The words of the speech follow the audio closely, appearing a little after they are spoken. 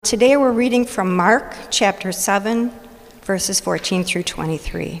Today we're reading from Mark chapter 7, verses 14 through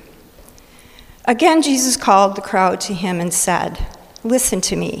 23. Again, Jesus called the crowd to him and said, "Listen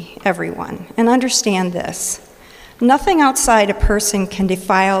to me, everyone, and understand this. Nothing outside a person can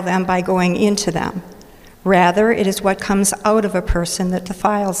defile them by going into them. Rather, it is what comes out of a person that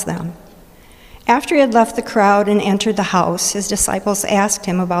defiles them." After he had left the crowd and entered the house, his disciples asked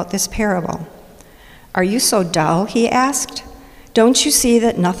him about this parable. "Are you so dull?" he asked. "Don't you see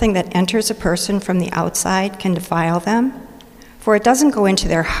that nothing that enters a person from the outside can defile them? For it doesn't go into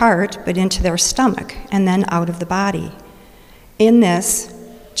their heart, but into their stomach, and then out of the body." In this,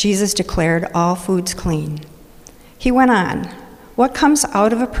 Jesus declared all foods clean. He went on, "What comes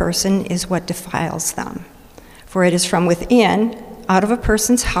out of a person is what defiles them. For it is from within, out of a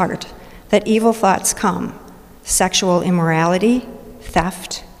person's heart, that evil thoughts come: sexual immorality,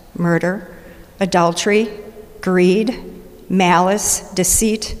 theft, murder, adultery, greed, malice,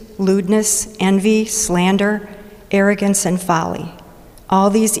 deceit, lewdness, envy, slander, arrogance, and folly. All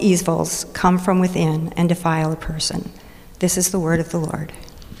these evils come from within and defile a person." This is the word of the Lord.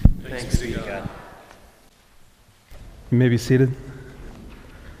 Thanks be to God. You may be seated.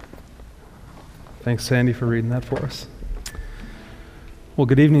 Thanks, Sandy, for reading that for us. Well,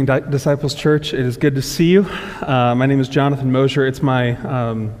 good evening, Disciples Church. It is good to see you. My name is Jonathan Mosier. It's my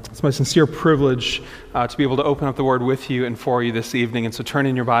sincere privilege to be able to open up the Word with you and for you this evening. And so turn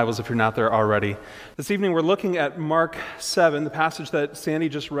in your Bibles if you're not there already. This evening we're looking at Mark 7, the passage that Sandy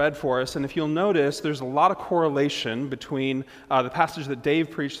just read for us. And if you'll notice, there's a lot of correlation between the passage that Dave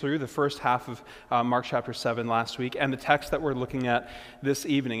preached through, the first half of Mark chapter 7 last week, and the text that we're looking at this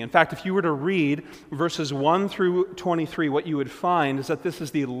evening. In fact, if you were to read verses 1 through 23, what you would find is that this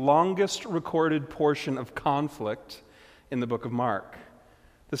is the longest recorded portion of conflict in the book of Mark.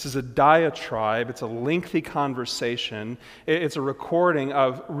 This is a diatribe. It's a lengthy conversation. It's a recording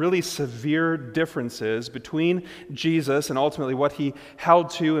of really severe differences between Jesus and ultimately what he held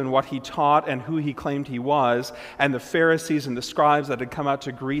to and what he taught and who he claimed he was, and the Pharisees and the scribes that had come out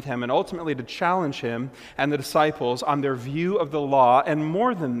to greet him and ultimately to challenge him and the disciples on their view of the law, and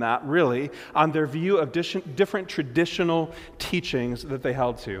more than that, really, on their view of different traditional teachings that they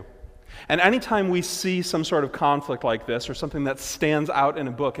held to. And anytime we see some sort of conflict like this or something that stands out in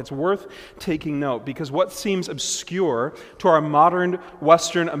a book, it's worth taking note, because what seems obscure to our modern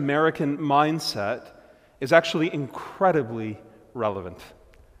Western American mindset is actually incredibly relevant.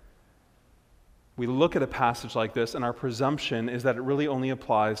 We look at a passage like this and our presumption is that it really only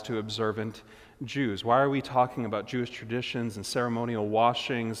applies to observant Jews. Why are we talking about Jewish traditions and ceremonial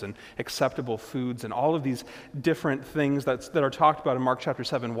washings and acceptable foods and all of these different things that are talked about in Mark chapter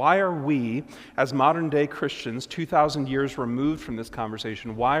 7? Why are we, as modern day Christians, 2,000 years removed from this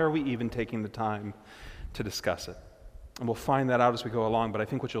conversation, why are we even taking the time to discuss it? And we'll find that out as we go along, but I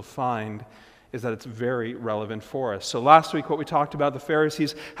think what you'll find is that it's very relevant for us. So last week, what we talked about, the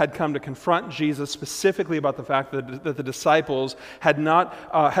Pharisees had come to confront Jesus specifically about the fact that the disciples had not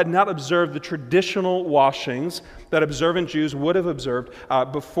observed the traditional washings that observant Jews would have observed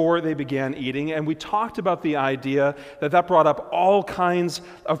before they began eating. And we talked about the idea that brought up all kinds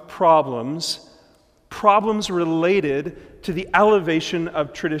of problems related to the elevation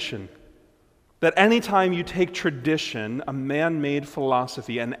of tradition. That anytime you take tradition, a man-made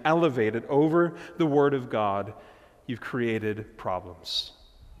philosophy, and elevate it over the Word of God, you've created problems.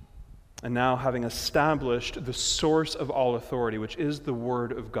 And now, having established the source of all authority, which is the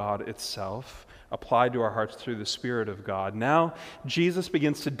Word of God itself, applied to our hearts through the Spirit of God, now Jesus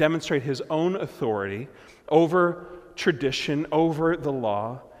begins to demonstrate his own authority over tradition, over the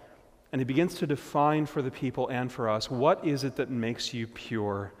law, and he begins to define for the people and for us, what is it that makes you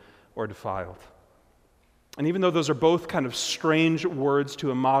pure or defiled? And even though those are both kind of strange words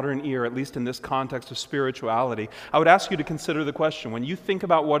to a modern ear, at least in this context of spirituality, I would ask you to consider the question. When you think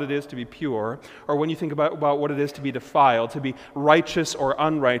about what it is to be pure, or when you think about what it is to be defiled, to be righteous or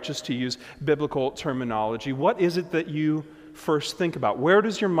unrighteous, to use biblical terminology, what is it that you first think about? Where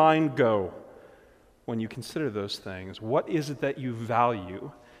does your mind go when you consider those things? What is it that you value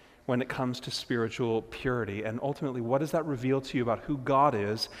when it comes to spiritual purity? And ultimately, what does that reveal to you about who God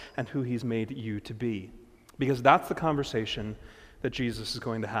is and who he's made you to be? Because that's the conversation that Jesus is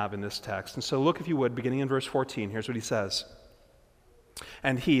going to have in this text. And so look, if you would, beginning in verse 14, here's what he says.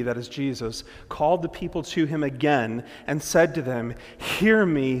 "And he," that is Jesus, "called the people to him again and said to them, 'Hear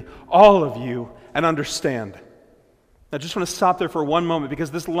me, all of you, and understand. I just want to stop there for one moment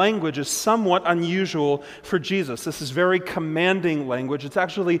because this language is somewhat unusual for Jesus. This is very commanding language. It's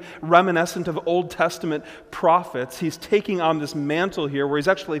actually reminiscent of Old Testament prophets. He's taking on this mantle here where he's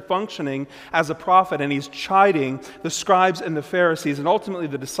actually functioning as a prophet, and he's chiding the scribes and the Pharisees and ultimately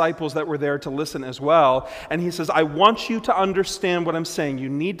the disciples that were there to listen as well. And he says, I want you to understand what I'm saying. You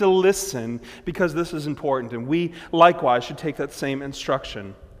need to listen because this is important. And we likewise should take that same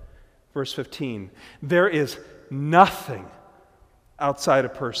instruction. Verse 15, there is nothing outside a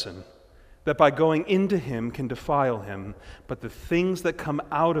person that by going into him can defile him, but the things that come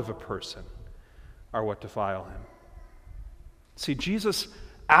out of a person are what defile him. See, Jesus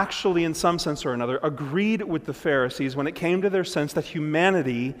actually, in some sense or another, agreed with the Pharisees when it came to their sense that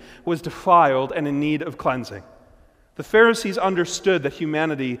humanity was defiled and in need of cleansing. The Pharisees understood that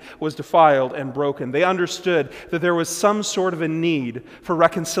humanity was defiled and broken. They understood that there was some sort of a need for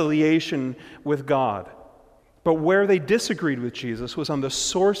reconciliation with God. But where they disagreed with Jesus was on the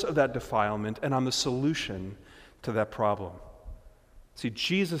source of that defilement and on the solution to that problem. See,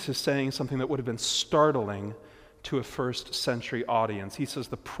 Jesus is saying something that would have been startling to a first century audience. He says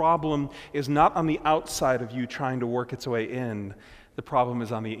the problem is not on the outside of you trying to work its way in. The problem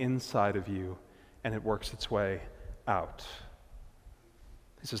is on the inside of you, and it works its way out.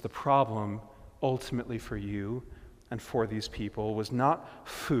 He says the problem ultimately for you and for these people was not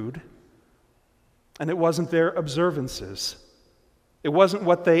food, and it wasn't their observances. It wasn't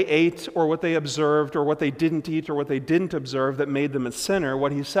what they ate or what they observed or what they didn't eat or what they didn't observe that made them a sinner.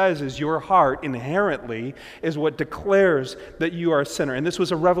 What he says is your heart inherently is what declares that you are a sinner. And this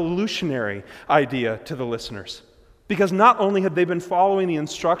was a revolutionary idea to the listeners. Because not only had they been following the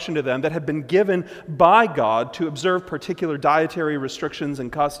instruction to them that had been given by God to observe particular dietary restrictions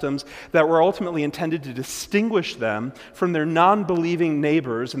and customs that were ultimately intended to distinguish them from their non-believing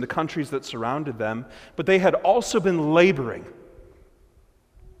neighbors in the countries that surrounded them, but they had also been laboring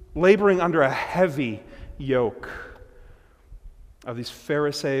under a heavy yoke of these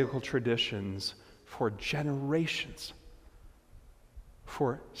Pharisaical traditions for generations,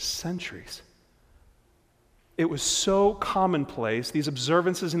 for centuries. It was so commonplace. These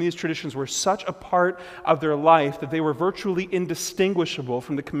observances and these traditions were such a part of their life that they were virtually indistinguishable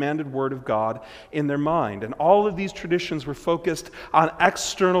from the commanded word of God in their mind. And all of these traditions were focused on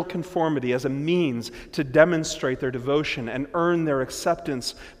external conformity as a means to demonstrate their devotion and earn their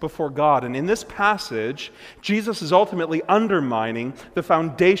acceptance before God. And in this passage, Jesus is ultimately undermining the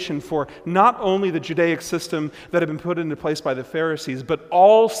foundation for not only the Judaic system that had been put into place by the Pharisees, but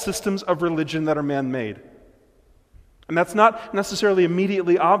all systems of religion that are man-made. And that's not necessarily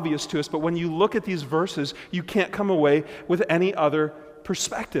immediately obvious to us, but when you look at these verses, you can't come away with any other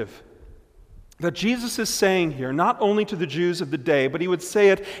perspective. That Jesus is saying here, not only to the Jews of the day, but he would say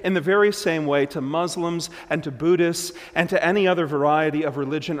it in the very same way to Muslims and to Buddhists and to any other variety of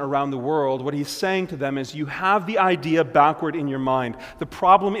religion around the world. What he's saying to them is, you have the idea backward in your mind. The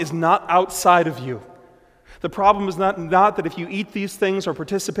problem is not outside of you. The problem is not that if you eat these things or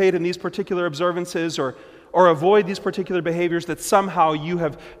participate in these particular observances or avoid these particular behaviors, that somehow you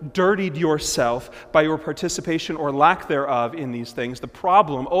have dirtied yourself by your participation or lack thereof in these things. The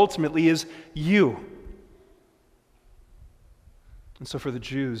problem ultimately is you. And so for the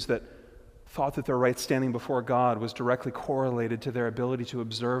Jews that thought that their right standing before God was directly correlated to their ability to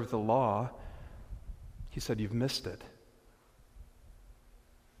observe the law, he said, you've missed it.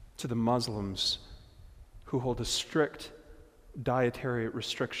 To the Muslims who hold a strict dietary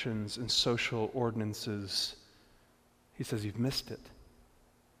restrictions and social ordinances, he says, you've missed it.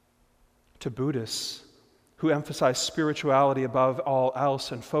 To Buddhists who emphasize spirituality above all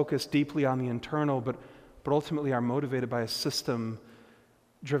else and focus deeply on the internal, but ultimately are motivated by a system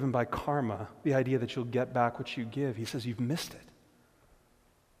driven by karma, the idea that you'll get back what you give, he says, you've missed it.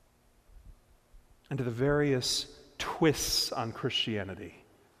 And to the various twists on Christianity,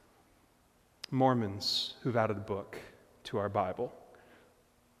 Mormons who've added a book to our Bible,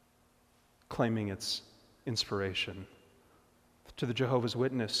 claiming its inspiration, to the Jehovah's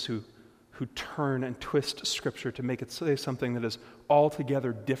Witnesses who turn and twist Scripture to make it say something that is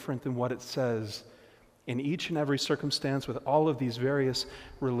altogether different than what it says. In each and every circumstance with all of these various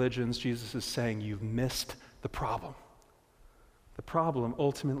religions, Jesus is saying, you've missed the problem. The problem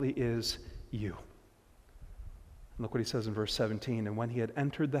ultimately is you. And look what he says in verse 17. And when he had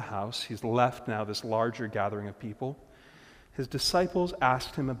entered the house, he's left now this larger gathering of people, his disciples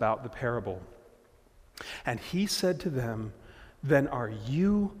asked him about the parable. And he said to them, then are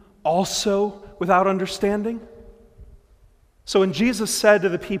you also without understanding? So when Jesus said to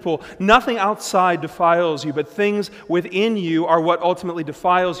the people, nothing outside defiles you, but things within you are what ultimately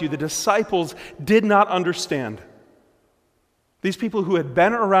defiles you, the disciples did not understand. These people who had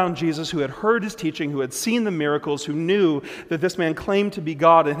been around Jesus, who had heard his teaching, who had seen the miracles, who knew that this man claimed to be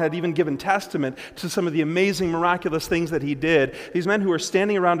God and had even given testament to some of the amazing, miraculous things that he did. These men who were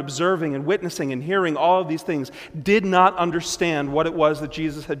standing around observing and witnessing and hearing all of these things did not understand what it was that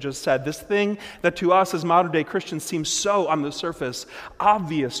Jesus had just said. This thing that to us as modern-day Christians seems so, on the surface,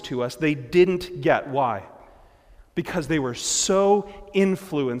 obvious to us, they didn't get. Why? Because they were so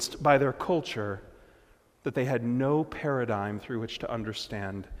influenced by their culture that they had no paradigm through which to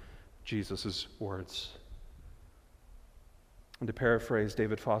understand Jesus' words. And to paraphrase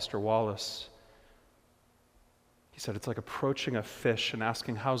David Foster Wallace, he said, it's like approaching a fish and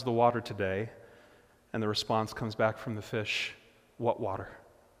asking, how's the water today? And the response comes back from the fish, what water?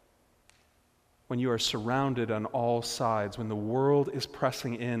 When you are surrounded on all sides, when the world is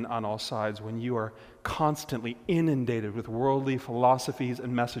pressing in on all sides, when you are constantly inundated with worldly philosophies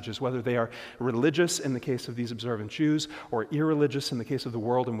and messages, whether they are religious in the case of these observant Jews or irreligious in the case of the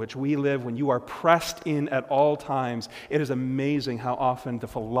world in which we live, when you are pressed in at all times, it is amazing how often the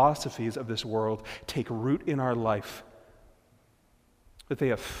philosophies of this world take root in our life, that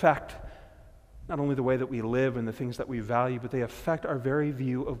they affect not only the way that we live and the things that we value, but they affect our very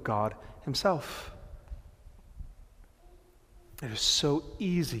view of God himself. It is so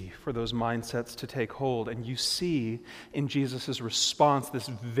easy for those mindsets to take hold, and you see in Jesus' response this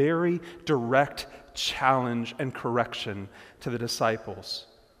very direct challenge and correction to the disciples.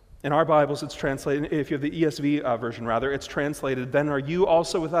 In our Bibles, it's translated, if you have the ESV version rather, it's translated, then are you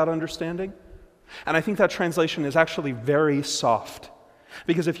also without understanding? And I think that translation is actually very soft.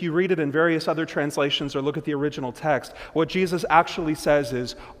 Because if you read it in various other translations or look at the original text, what Jesus actually says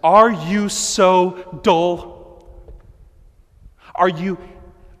is, are you so dull? Are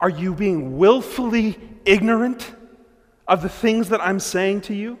you being willfully ignorant of the things that I'm saying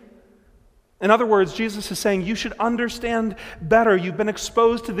to you? In other words, Jesus is saying, you should understand better. You've been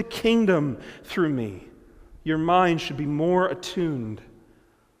exposed to the kingdom through me. Your mind should be more attuned.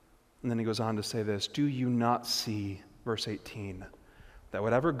 And then he goes on to say this, do you not see, verse 18, that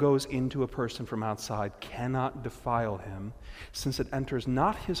whatever goes into a person from outside cannot defile him, since it enters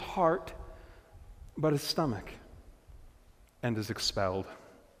not his heart, but his stomach, and is expelled.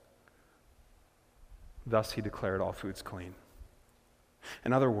 Thus he declared all foods clean.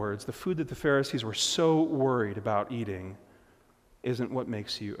 In other words, the food that the Pharisees were so worried about eating isn't what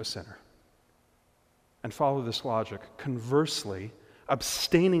makes you a sinner. And follow this logic. Conversely,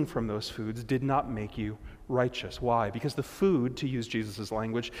 abstaining from those foods did not make you righteous. Why? Because the food, to use Jesus'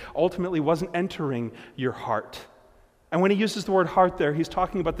 language, ultimately wasn't entering your heart. And when he uses the word heart there, he's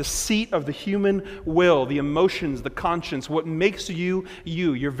talking about the seat of the human will, the emotions, the conscience, what makes you,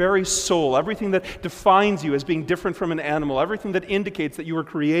 your very soul, everything that defines you as being different from an animal, everything that indicates that you were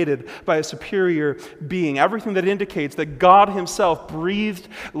created by a superior being, everything that indicates that God himself breathed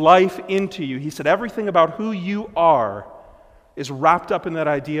life into you. He said everything about who you are is wrapped up in that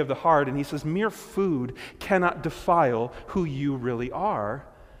idea of the heart, and he says mere food cannot defile who you really are,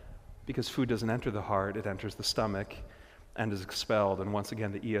 because food doesn't enter the heart, it enters the stomach and is expelled. And once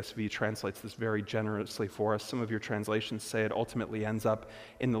again, the ESV translates this very generously for us. Some of your translations say it ultimately ends up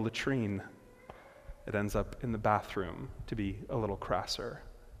in the latrine. It ends up in the bathroom, to be a little crasser.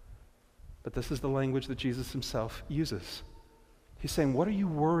 But this is the language that Jesus himself uses. He's saying, what are you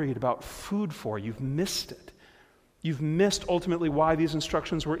worried about food for? You've missed it. You've missed ultimately why these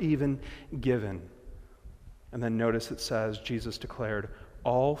instructions were even given. And then notice it says, Jesus declared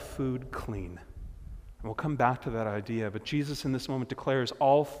all food clean. And we'll come back to that idea, but Jesus in this moment declares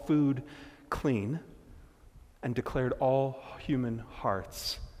all food clean and declared all human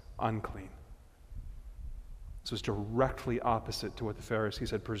hearts unclean. This was directly opposite to what the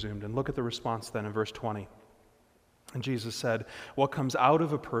Pharisees had presumed. And look at the response then in verse 20. And Jesus said, what comes out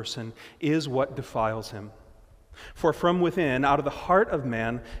of a person is what defiles him. For from within, out of the heart of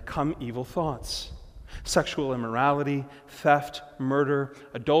man, come evil thoughts, sexual immorality, theft, murder,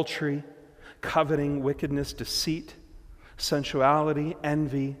 adultery, coveting, wickedness, deceit, sensuality,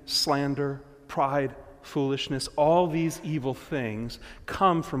 envy, slander, pride, foolishness. All these evil things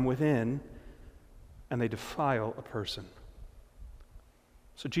come from within, and they defile a person.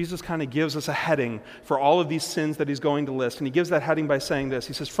 So Jesus kind of gives us a heading for all of these sins that he's going to list, and he gives that heading by saying this.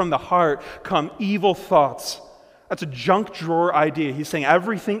 He says, from the heart come evil thoughts. That's a junk drawer idea. He's saying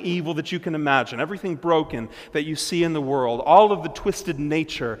everything evil that you can imagine, everything broken that you see in the world, all of the twisted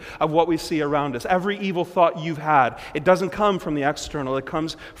nature of what we see around us, every evil thought you've had, it doesn't come from the external, it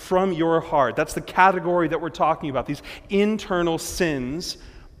comes from your heart. That's the category that we're talking about, these internal sins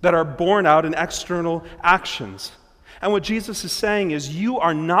that are born out in external actions. And what Jesus is saying is you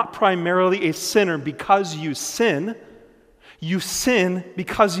are not primarily a sinner because you sin. You sin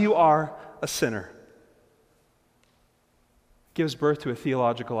because you are a sinner. Gives birth to a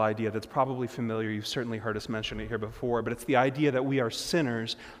theological idea that's probably familiar. You've certainly heard us mention it here before, but it's the idea that we are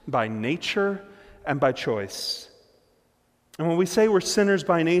sinners by nature and by choice. And when we say we're sinners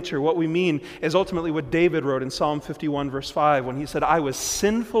by nature, what we mean is ultimately what David wrote in Psalm 51, verse 5, when he said, I was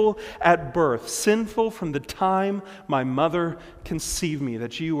sinful at birth, sinful from the time my mother conceived me,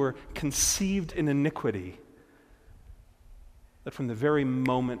 that you were conceived in iniquity. That from the very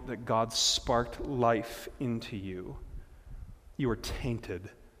moment that God sparked life into you, you were tainted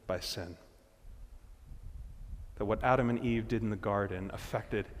by sin. That what Adam and Eve did in the garden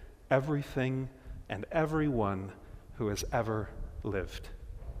affected everything and everyone who has ever lived.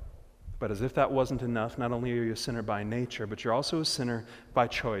 But as if that wasn't enough, not only are you a sinner by nature, but you're also a sinner by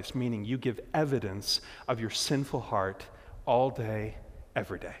choice, meaning you give evidence of your sinful heart all day,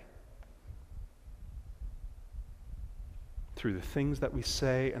 every day. Through the things that we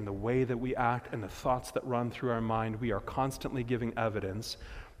say and the way that we act and the thoughts that run through our mind, we are constantly giving evidence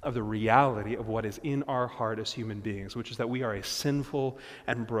of the reality of what is in our heart as human beings, which is that we are a sinful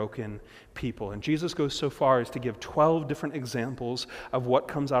and broken people. And Jesus goes so far as to give 12 different examples of what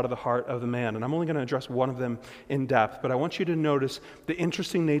comes out of the heart of the man. And I'm only going to address one of them in depth, but I want you to notice the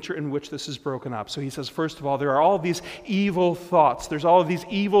interesting nature in which this is broken up. So he says, first of all, there are all these evil thoughts. There's all of these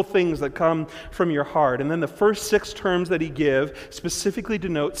evil things that come from your heart. And then the first 6 terms that he gives specifically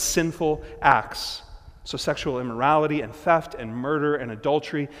denote sinful acts. So sexual immorality and theft and murder and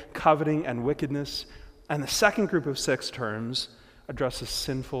adultery, coveting and wickedness. And the second group of 6 terms addresses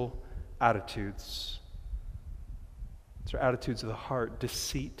sinful attitudes. These are attitudes of the heart: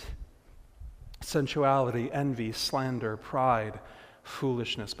 deceit, sensuality, envy, slander, pride,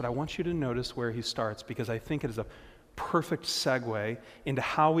 foolishness. But I want you to notice where he starts, because I think it is a perfect segue into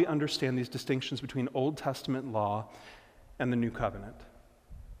how we understand these distinctions between Old Testament law and the New Covenant.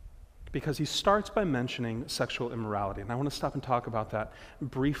 Because he starts by mentioning sexual immorality. And I want to stop and talk about that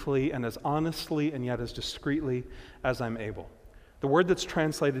briefly and as honestly and yet as discreetly as I'm able. The word that's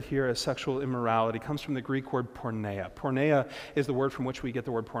translated here as sexual immorality comes from the Greek word porneia. Porneia is the word from which we get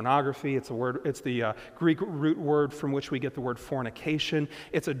the word pornography. It's the Greek root word from which we get the word fornication.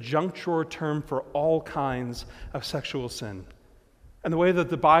 It's a juncture term for all kinds of sexual sin. And the way that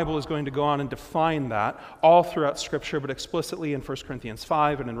the Bible is going to go on and define that all throughout Scripture, but explicitly in 1 Corinthians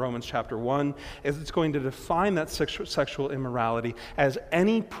 5 and in Romans chapter 1, is it's going to define that sexual immorality as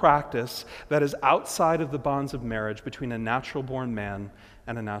any practice that is outside of the bonds of marriage between a natural-born man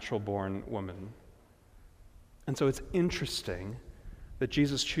and a natural-born woman. And so it's interesting that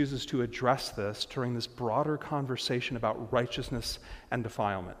Jesus chooses to address this during this broader conversation about righteousness and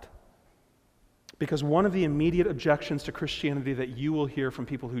defilement. Because one of the immediate objections to Christianity that you will hear from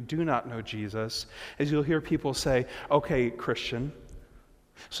people who do not know Jesus is you'll hear people say, okay, Christian,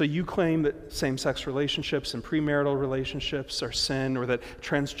 so you claim that same-sex relationships and premarital relationships are sin, or that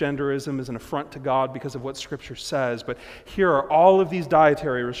transgenderism is an affront to God because of what Scripture says, but here are all of these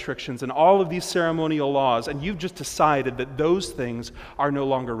dietary restrictions and all of these ceremonial laws, and you've just decided that those things are no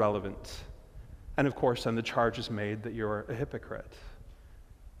longer relevant. And of course, then the charge is made that you're a hypocrite.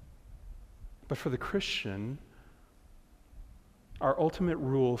 But for the Christian, our ultimate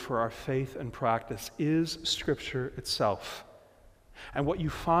rule for our faith and practice is Scripture itself. And what you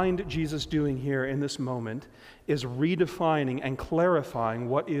find Jesus doing here in this moment is redefining and clarifying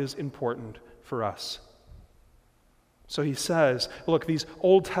what is important for us. So he says, look, these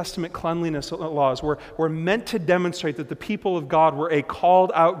Old Testament cleanliness laws were meant to demonstrate that the people of God were a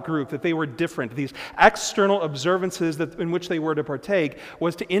called out group, that they were different. These external observances in which they were to partake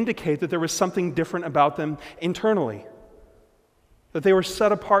was to indicate that there was something different about them internally, that they were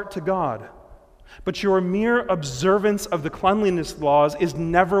set apart to God. But your mere observance of the cleanliness laws is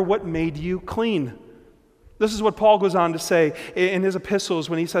never what made you clean. This is what Paul goes on to say in his epistles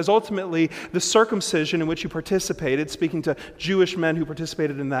when he says, ultimately, the circumcision in which you participated, speaking to Jewish men who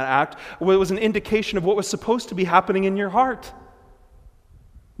participated in that act, was an indication of what was supposed to be happening in your heart.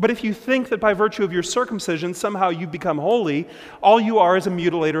 But if you think that by virtue of your circumcision somehow you've become holy, all you are is a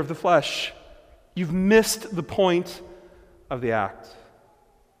mutilator of the flesh. You've missed the point of the act.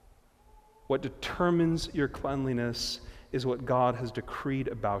 What determines your cleanliness is what God has decreed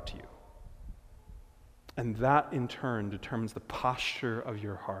about you. And that, in turn, determines the posture of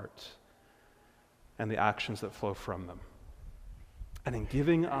your heart and the actions that flow from them. And in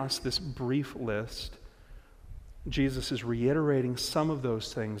giving us this brief list, Jesus is reiterating some of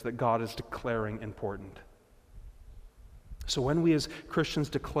those things that God is declaring important. So when we as Christians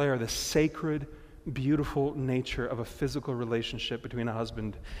declare the sacred, beautiful nature of a physical relationship between a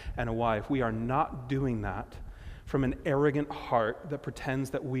husband and a wife, we are not doing that from an arrogant heart that pretends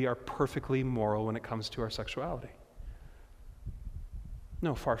that we are perfectly moral when it comes to our sexuality.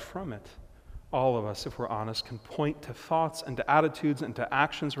 No, far from it. All of us, if we're honest, can point to thoughts and to attitudes and to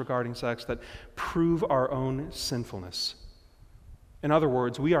actions regarding sex that prove our own sinfulness. In other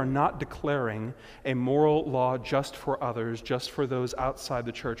words, we are not declaring a moral law just for others, just for those outside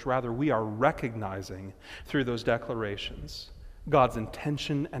the church. Rather, we are recognizing through those declarations God's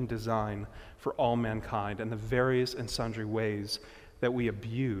intention and design for all mankind and the various and sundry ways that we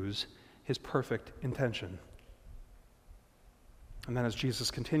abuse his perfect intention. And then as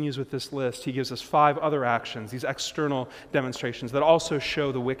Jesus continues with this list, he gives us 5 other actions, these external demonstrations that also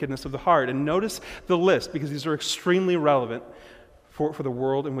show the wickedness of the heart. And notice the list, because these are extremely relevant for the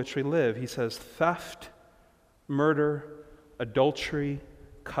world in which we live. He says theft, murder, adultery,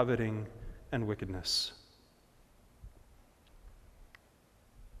 coveting, and wickedness.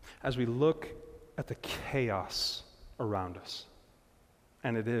 As we look at the chaos around us,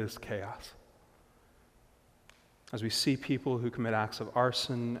 and it is chaos, as we see people who commit acts of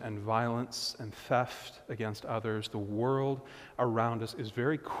arson and violence and theft against others, the world around us is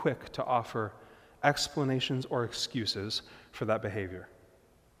very quick to offer explanations or excuses for that behavior.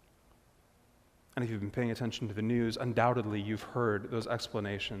 And if you've been paying attention to the news, undoubtedly you've heard those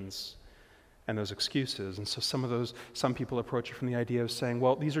explanations and those excuses. And so some people approach it from the idea of saying,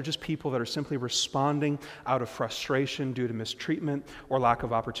 well, these are just people that are simply responding out of frustration due to mistreatment or lack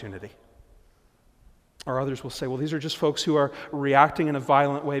of opportunity. Or others will say, well, these are just folks who are reacting in a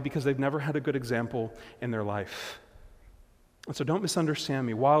violent way because they've never had a good example in their life. And so don't misunderstand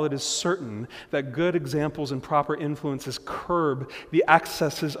me. While it is certain that good examples and proper influences curb the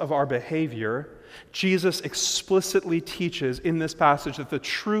excesses of our behavior, Jesus explicitly teaches in this passage that the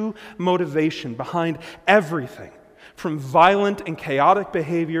true motivation behind everything, from violent and chaotic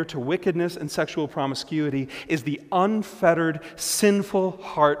behavior to wickedness and sexual promiscuity, is the unfettered, sinful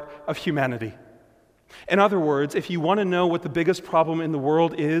heart of humanity. In other words, if you want to know what the biggest problem in the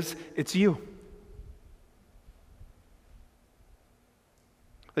world is, it's you.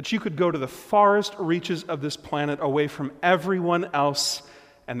 That you could go to the farthest reaches of this planet away from everyone else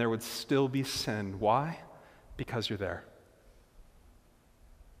and there would still be sin. Why? Because you're there.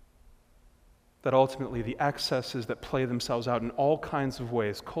 That ultimately the excesses that play themselves out in all kinds of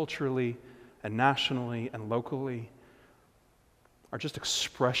ways, culturally and nationally and locally, are just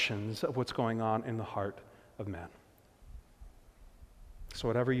expressions of what's going on in the heart of man. So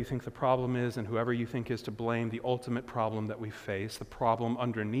whatever you think the problem is and whoever you think is to blame, the ultimate problem that we face, the problem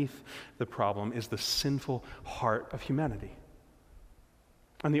underneath the problem, is the sinful heart of humanity.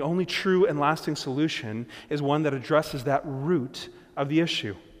 And the only true and lasting solution is one that addresses that root of the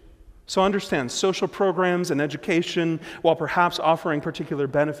issue. So understand, social programs and education, while perhaps offering particular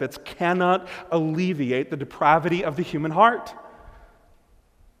benefits, cannot alleviate the depravity of the human heart.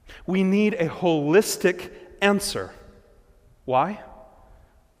 We need a holistic answer. Why?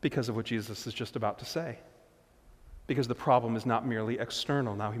 Because of what Jesus is just about to say. Because the problem is not merely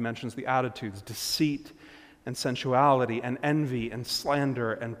external. Now he mentions the attitudes, deceit and sensuality and envy and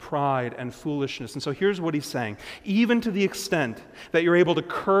slander and pride and foolishness. And so here's what he's saying. Even to the extent that you're able to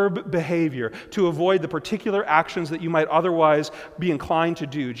curb behavior to avoid the particular actions that you might otherwise be inclined to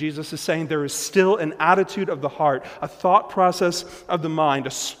do, Jesus is saying there is still an attitude of the heart, a thought process of the mind,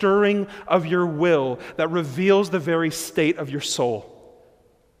 a stirring of your will that reveals the very state of your soul.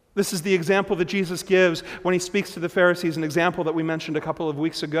 This is the example that Jesus gives when he speaks to the Pharisees, an example that we mentioned a couple of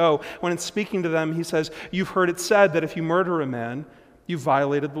weeks ago. When in speaking to them, he says, you've heard it said that if you murder a man, you've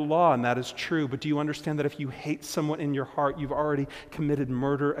violated the law, and that is true. But do you understand that if you hate someone in your heart, you've already committed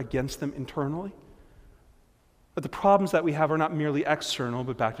murder against them internally? But the problems that we have are not merely external,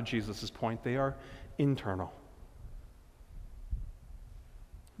 but back to Jesus' point, they are internal.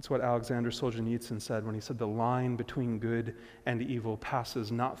 It's what Alexander Solzhenitsyn said when he said the line between good and evil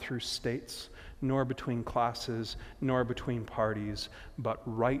passes not through states, nor between classes, nor between parties, but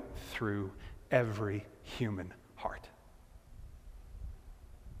right through every human heart.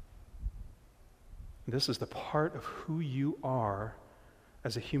 This is the part of who you are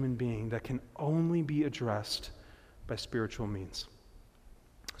as a human being that can only be addressed by spiritual means.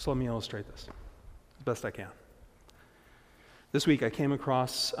 So let me illustrate this as best I can. This week I came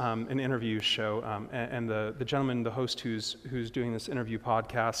across an interview show, and the gentleman, the host who's doing this interview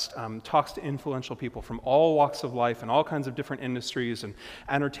podcast, talks to influential people from all walks of life and all kinds of different industries and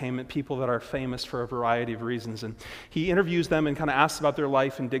entertainment, people that are famous for a variety of reasons. And he interviews them and kind of asks about their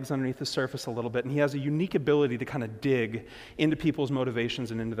life and digs underneath the surface a little bit. And he has a unique ability to kind of dig into people's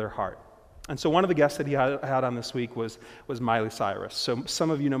motivations and into their heart. And so one of the guests that he had on this week was Miley Cyrus. So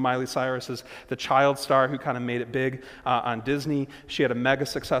some of you know Miley Cyrus as the child star who kind of made it big on Disney. She had a mega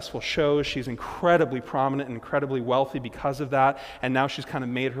successful show. She's incredibly prominent and incredibly wealthy because of that. And now she's kind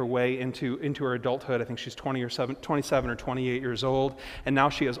of made her way into her adulthood. I think she's 27 or 28 years old. And now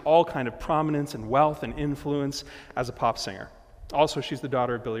she has all kind of prominence and wealth and influence as a pop singer. Also, she's the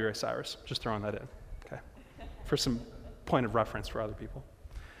daughter of Billy Ray Cyrus. Just throwing that in, okay, for some point of reference for other people.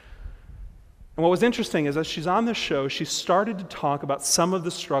 And what was interesting is as she's on this show, she started to talk about some of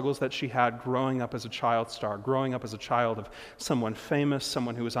the struggles that she had growing up as a child star, growing up as a child of someone famous,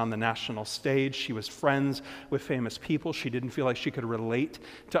 someone who was on the national stage. She was friends with famous people. She didn't feel like she could relate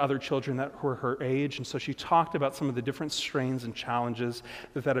to other children that were her age. And so she talked about some of the different strains and challenges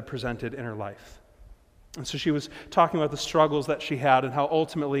that had presented in her life. And so she was talking about the struggles that she had and how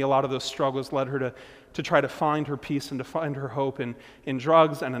ultimately a lot of those struggles led her to try to find her peace and to find her hope in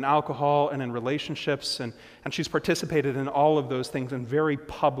drugs and in alcohol and in relationships. And she's participated in all of those things in very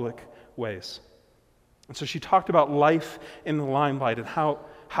public ways. And so she talked about life in the limelight and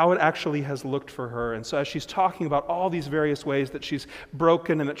how it actually has looked for her. And so as she's talking about all these various ways that she's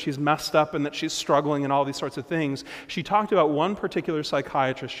broken and that she's messed up and that she's struggling and all these sorts of things, she talked about one particular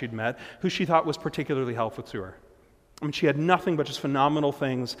psychiatrist she'd met who she thought was particularly helpful to her. I mean, she had nothing but just phenomenal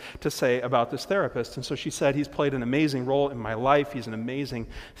things to say about this therapist. And so she said, he's played an amazing role in my life. He's an amazing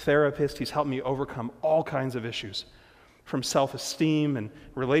therapist. He's helped me overcome all kinds of issues, from self-esteem and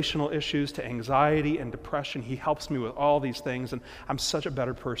relational issues to anxiety and depression. He helps me with all these things, and I'm such a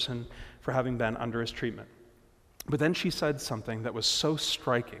better person for having been under his treatment. But then she said something that was so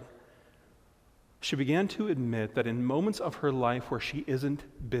striking. She began to admit that in moments of her life where she isn't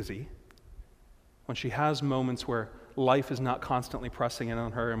busy, when she has moments where life is not constantly pressing in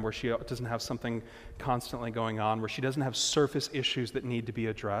on her and where she doesn't have something constantly going on, where she doesn't have surface issues that need to be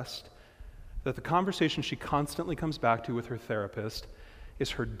addressed, that the conversation she constantly comes back to with her therapist is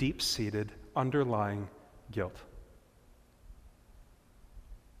her deep-seated, underlying guilt.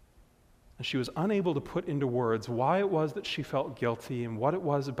 And she was unable to put into words why it was that she felt guilty and what it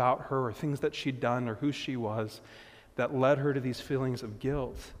was about her or things that she'd done or who she was that led her to these feelings of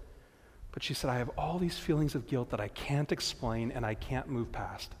guilt. But she said, I have all these feelings of guilt that I can't explain and I can't move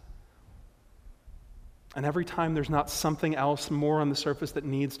past. And every time there's not something else more on the surface that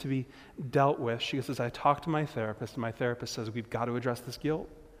needs to be dealt with, she says, I talk to my therapist, and my therapist says, we've got to address this guilt.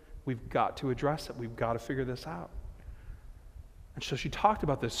 We've got to address it. We've got to figure this out. And so she talked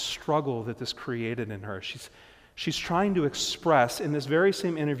about this struggle that this created in her. She's trying to express in this very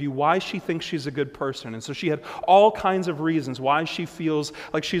same interview why she thinks she's a good person. And so she had all kinds of reasons why she feels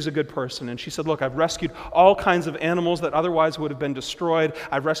like she's a good person. And she said, look, I've rescued all kinds of animals that otherwise would have been destroyed.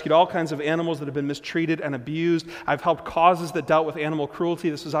 I've rescued all kinds of animals that have been mistreated and abused. I've helped causes that dealt with animal cruelty.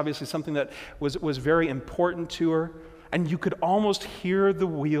 This was obviously something that was very important to her. And you could almost hear the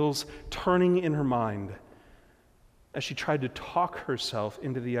wheels turning in her mind as she tried to talk herself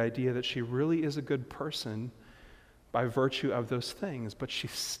into the idea that she really is a good person by virtue of those things, but she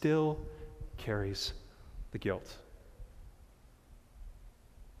still carries the guilt.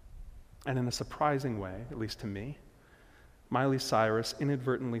 And in a surprising way, at least to me, Miley Cyrus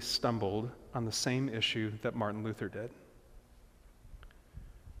inadvertently stumbled on the same issue that Martin Luther did.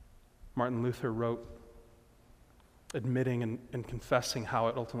 Martin Luther wrote, admitting and confessing how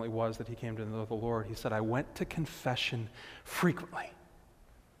it ultimately was that he came to know the Lord. He said, I went to confession frequently,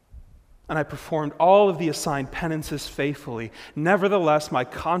 and I performed all of the assigned penances faithfully. Nevertheless, my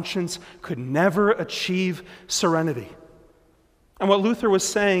conscience could never achieve serenity. And what Luther was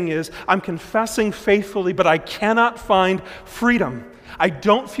saying is, I'm confessing faithfully, but I cannot find freedom. I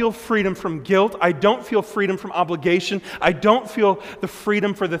don't feel freedom from guilt. I don't feel freedom from obligation. I don't feel the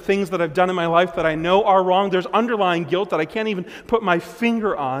freedom for the things that I've done in my life that I know are wrong. There's underlying guilt that I can't even put my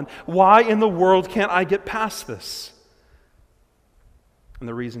finger on. Why in the world can't I get past this? And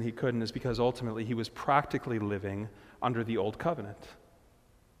the reason he couldn't is because ultimately he was practically living under the old covenant.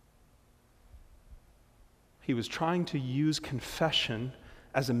 He was trying to use confession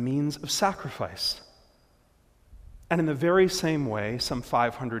as a means of sacrifice. And in the very same way, some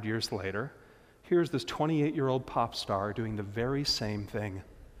 500 years later, here's this 28-year-old pop star doing the very same thing.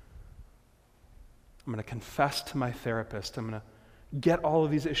 I'm going to confess to my therapist. I'm going to get all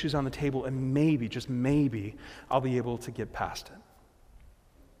of these issues on the table, and maybe, just maybe, I'll be able to get past it.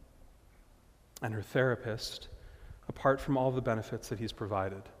 And her therapist, apart from all the benefits that he's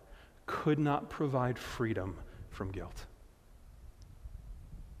provided, could not provide freedom from guilt.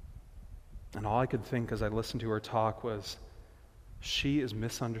 And all I could think as I listened to her talk was, she is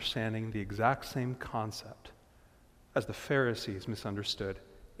misunderstanding the exact same concept as the Pharisees misunderstood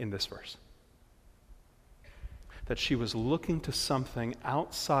in this verse. that she was looking to something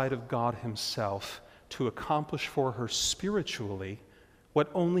outside of God himself to accomplish for her spiritually what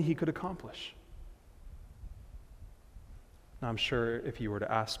only he could accomplish. Now, I'm sure if you were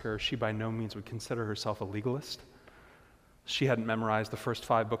to ask her, she by no means would consider herself a legalist. She hadn't memorized the first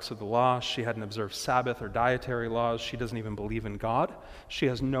 5 books of the law. She hadn't observed Sabbath or dietary laws. She doesn't even believe in God. She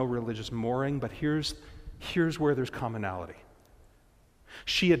has no religious mooring, but here's where there's commonality.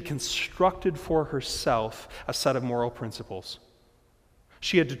 She had constructed for herself a set of moral principles.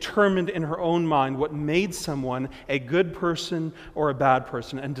 She had determined in her own mind what made someone a good person or a bad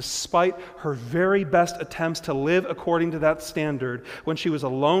person. And despite her very best attempts to live according to that standard, when she was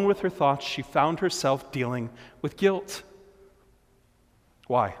alone with her thoughts, she found herself dealing with guilt.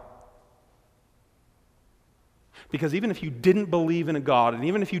 Why? Because even if you didn't believe in a God, and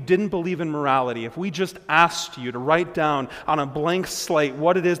even if you didn't believe in morality, if we just asked you to write down on a blank slate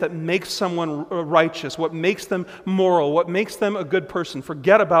what it is that makes someone righteous, what makes them moral, what makes them a good person,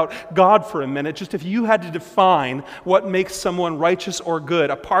 forget about God for a minute. Just if you had to define what makes someone righteous or good,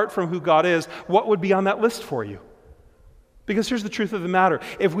 apart from who God is, what would be on that list for you? Because here's the truth of the matter.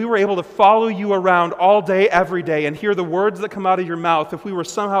 If we were able to follow you around all day, every day, and hear the words that come out of your mouth, if we were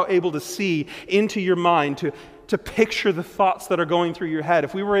somehow able to see into your mind, to picture the thoughts that are going through your head,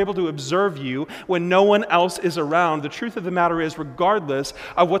 if we were able to observe you when no one else is around, the truth of the matter is, regardless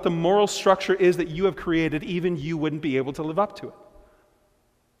of what the moral structure is that you have created, even you wouldn't be able to live up to it.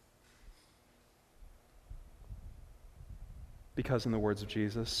 Because in the words of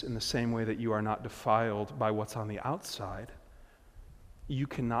Jesus, in the same way that you are not defiled by what's on the outside, you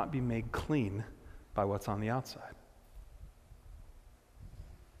cannot be made clean by what's on the outside.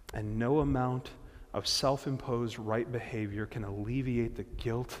 And no amount of self-imposed right behavior can alleviate the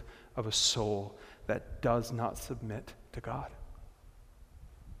guilt of a soul that does not submit to God.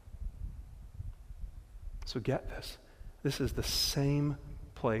 So get this. This is the same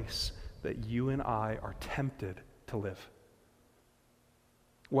place that you and I are tempted to live.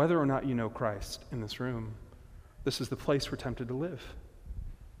 Whether or not you know Christ in this room, this is the place we're tempted to live.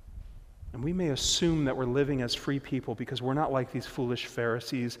 And we may assume that we're living as free people because we're not like these foolish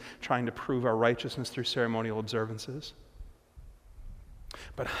Pharisees trying to prove our righteousness through ceremonial observances.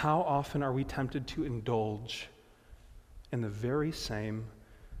 But how often are we tempted to indulge in the very same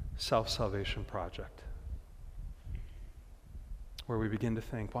self-salvation project? Where we begin to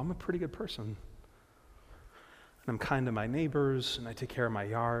think, well, I'm a pretty good person. And I'm kind to my neighbors, and I take care of my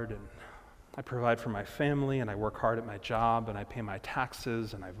yard, and I provide for my family, and I work hard at my job, and I pay my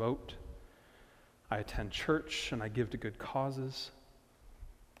taxes, and I vote. I attend church, and I give to good causes.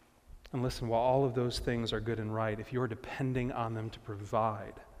 And listen, while all of those things are good and right, if you're depending on them to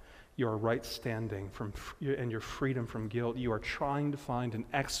provide your right standing and your freedom from guilt, you are trying to find an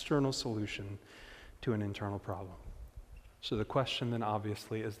external solution to an internal problem. So the question then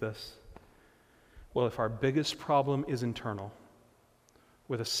obviously is this. Well, if our biggest problem is internal,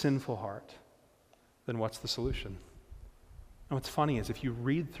 with a sinful heart, then what's the solution? And what's funny is if you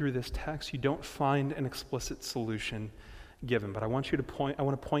read through this text, you don't find an explicit solution given. But I want to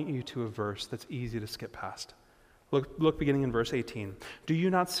point you to a verse that's easy to skip past. Look beginning in verse 18. Do you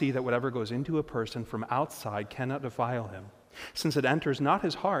not see that whatever goes into a person from outside cannot defile him, since it enters not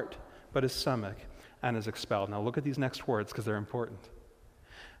his heart, but his stomach, and is expelled? Now look at these next words because they're important.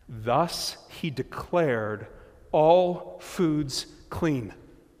 Thus he declared all foods clean.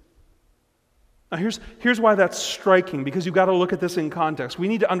 Now here's why that's striking, because you've got to look at this in context. We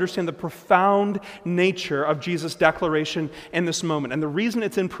need to understand the profound nature of Jesus' declaration in this moment. And the reason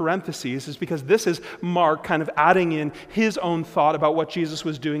it's in parentheses is because this is Mark kind of adding in his own thought about what Jesus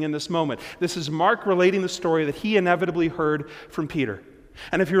was doing in this moment. This is Mark relating the story that he inevitably heard from Peter.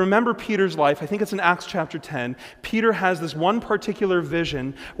 And if you remember Peter's life, I think it's in Acts chapter 10, Peter has this one particular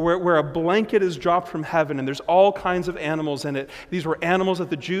vision where a blanket is dropped from heaven and there's all kinds of animals in it. These were animals that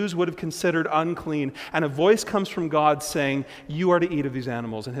the Jews would have considered unclean. And a voice comes from God saying, you are to eat of these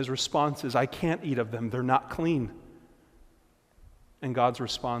animals. And his response is, I can't eat of them. They're not clean. And God's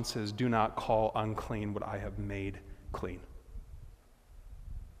response is, do not call unclean what I have made clean.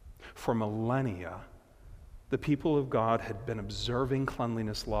 For millennia, the people of God had been observing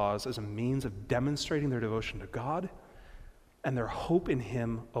cleanliness laws as a means of demonstrating their devotion to God and their hope in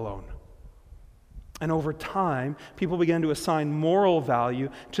Him alone. And over time, people began to assign moral value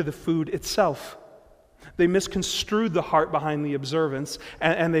to the food itself. They misconstrued the heart behind the observance,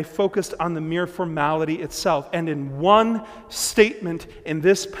 and they focused on the mere formality itself. And in one statement in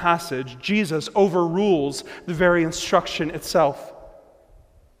this passage, Jesus overrules the very instruction itself.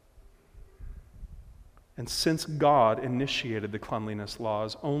 And since God initiated the cleanliness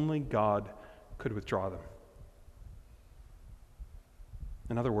laws, only God could withdraw them.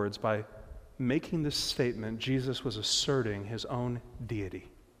 In other words, by making this statement, Jesus was asserting his own deity.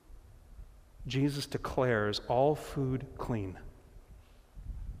 Jesus declares all food clean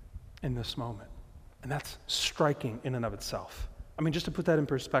in this moment. And that's striking in and of itself. I mean, just to put that in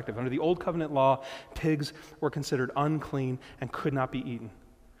perspective, under the Old Covenant law, pigs were considered unclean and could not be eaten.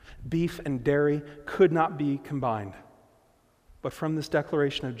 Beef and dairy could not be combined. But from this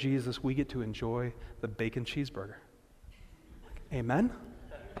declaration of Jesus, we get to enjoy the bacon cheeseburger. Amen?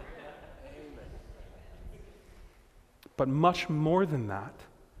 But much more than that,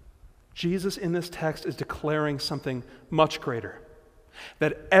 Jesus in this text is declaring something much greater.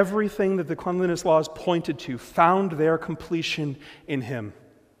 That everything that the cleanliness laws pointed to found their completion in him.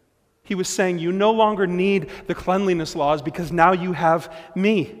 He was saying, you no longer need the cleanliness laws because now you have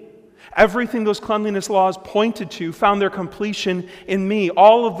me. Everything those cleanliness laws pointed to found their completion in me.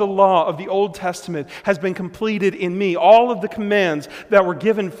 All of the law of the Old Testament has been completed in me. All of the commands that were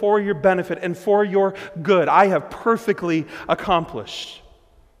given for your benefit and for your good, I have perfectly accomplished.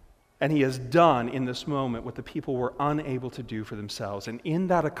 And he has done in this moment what the people were unable to do for themselves. And in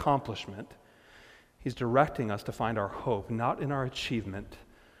that accomplishment, he's directing us to find our hope, not in our achievement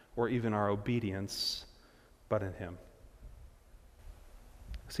or even our obedience, but in him.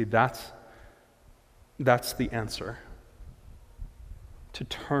 See, that's the answer. To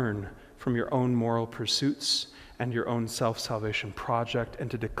turn from your own moral pursuits and your own self-salvation project and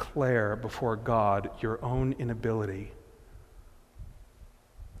to declare before God your own inability.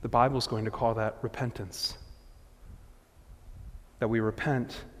 The Bible's going to call that repentance. That we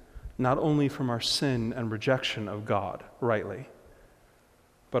repent not only from our sin and rejection of God, rightly,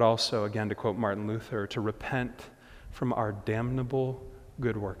 but also, again, to quote Martin Luther, to repent from our damnable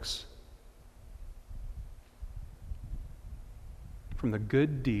good works. From the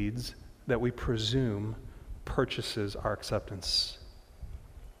good deeds that we presume purchases our acceptance.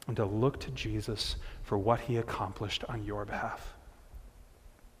 And to look to Jesus for what he accomplished on your behalf.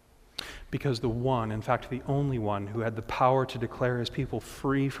 Because the one, in fact the only one, who had the power to declare his people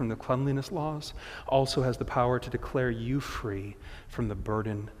free from the cleanliness laws also has the power to declare you free from the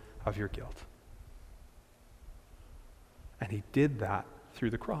burden of your guilt. And he did that through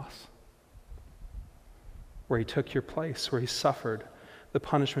the cross, where he took your place, where he suffered the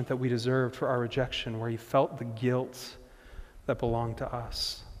punishment that we deserved for our rejection, where he felt the guilt that belonged to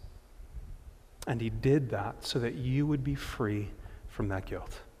us. And he did that so that you would be free from that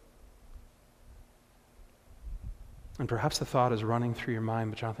guilt. And perhaps the thought is running through your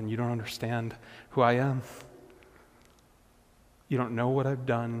mind, but Jonathan, you don't understand who I am. You don't know what I've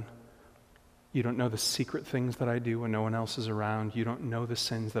done. You don't know the secret things that I do when no one else is around. You don't know the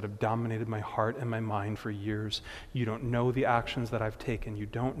sins that have dominated my heart and my mind for years. You don't know the actions that I've taken. You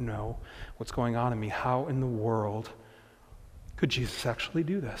don't know what's going on in me. How in the world could Jesus actually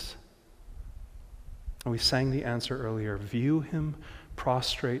do this? And we sang the answer earlier. View him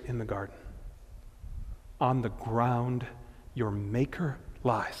prostrate in the garden. On the ground your Maker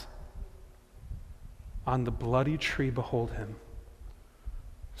lies. On the bloody tree behold him.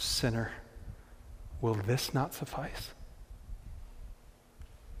 Sinner, will this not suffice?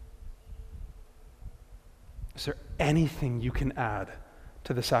 Is there anything you can add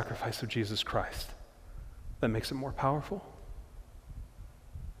to the sacrifice of Jesus Christ that makes it more powerful?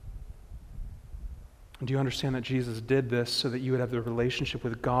 And do you understand that Jesus did this so that you would have the relationship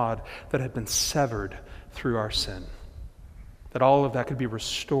with God that had been severed through our sin? That all of that could be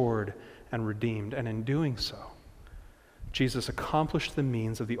restored and redeemed. And in doing so, Jesus accomplished the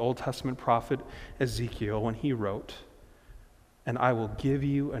means of the Old Testament prophet Ezekiel when he wrote, "And I will give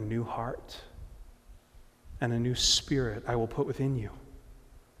you a new heart, and a new spirit I will put within you.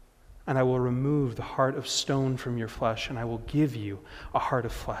 And I will remove the heart of stone from your flesh, and I will give you a heart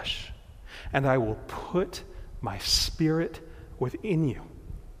of flesh. And I will put my spirit within you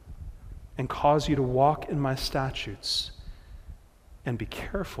and cause you to walk in my statutes and be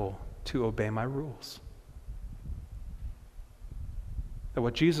careful to obey my rules." That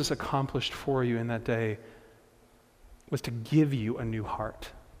what Jesus accomplished for you in that day was to give you a new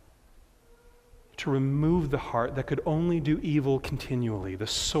heart, to remove the heart that could only do evil continually, the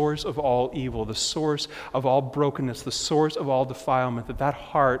source of all evil, the source of all brokenness, the source of all defilement, that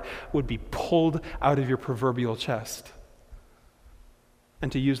heart would be pulled out of your proverbial chest. And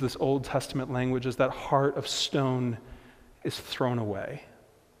to use this Old Testament language, as that heart of stone is thrown away,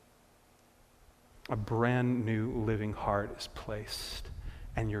 a brand new living heart is placed,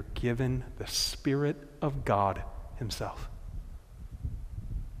 and you're given the Spirit of God himself.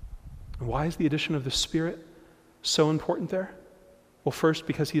 Why is the addition of the Spirit so important there? Well, first,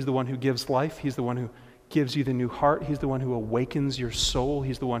 because he's the one who gives life. He's the one who gives you the new heart. He's the one who awakens your soul.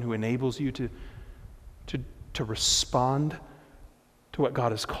 He's the one who enables you to respond to what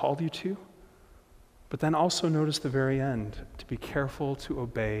God has called you to. But then also notice the very end, to be careful to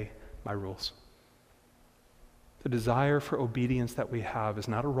obey my rules. The desire for obedience that we have is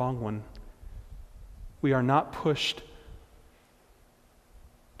not a wrong one. We are not pushed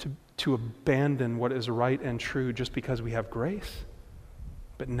to abandon what is right and true just because we have grace.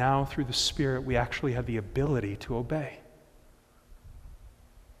 But now, through the Spirit, we actually have the ability to obey.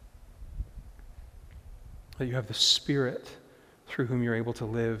 That you have the Spirit through whom you're able to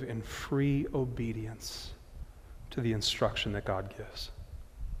live in free obedience to the instruction that God gives.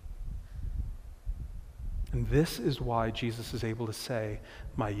 And this is why Jesus is able to say,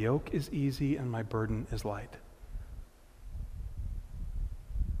 "My yoke is easy and my burden is light."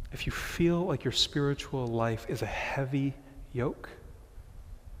 If you feel like your spiritual life is a heavy yoke,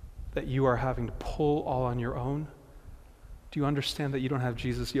 that you are having to pull all on your own, do you understand that you don't have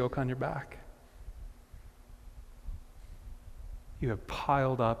Jesus' yoke on your back? You have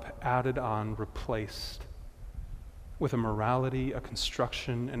piled up, added on, replaced with a morality, a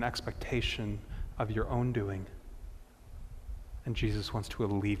construction, an expectation of your own doing. And Jesus wants to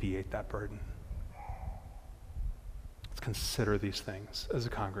alleviate that burden. Let's consider these things as a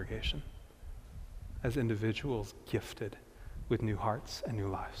congregation, as individuals gifted with new hearts and new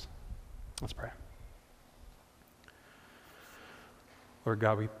lives. Let's pray. Lord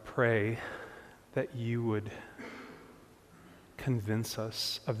God, we pray that you would convince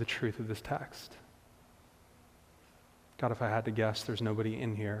us of the truth of this text. God, if I had to guess, there's nobody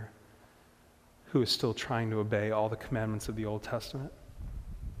in here who is still trying to obey all the commandments of the Old Testament,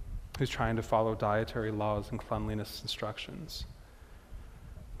 who's trying to follow dietary laws and cleanliness instructions.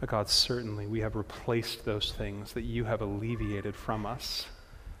 But God, certainly we have replaced those things that you have alleviated from us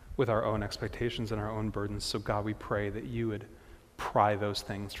with our own expectations and our own burdens. So God, we pray that you would pry those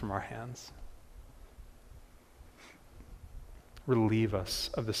things from our hands. Relieve us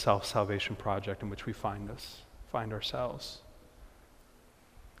of the self-salvation project in which we find ourselves.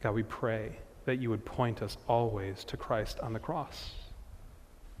 God, we pray that you would point us always to Christ on the cross,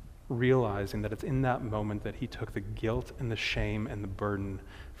 realizing that it's in that moment that he took the guilt and the shame and the burden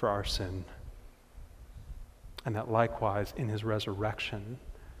for our sin. And that likewise, in his resurrection,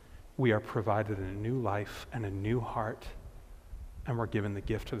 we are provided a new life and a new heart, and we're given the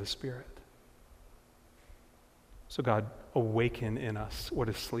gift of the Spirit. So God, awaken in us what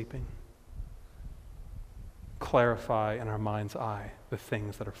is sleeping. Clarify in our mind's eye the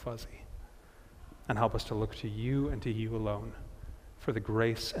things that are fuzzy. And help us to look to you and to you alone for the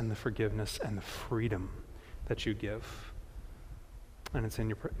grace and the forgiveness and the freedom that you give. And it's in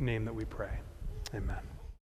your name that we pray. Amen.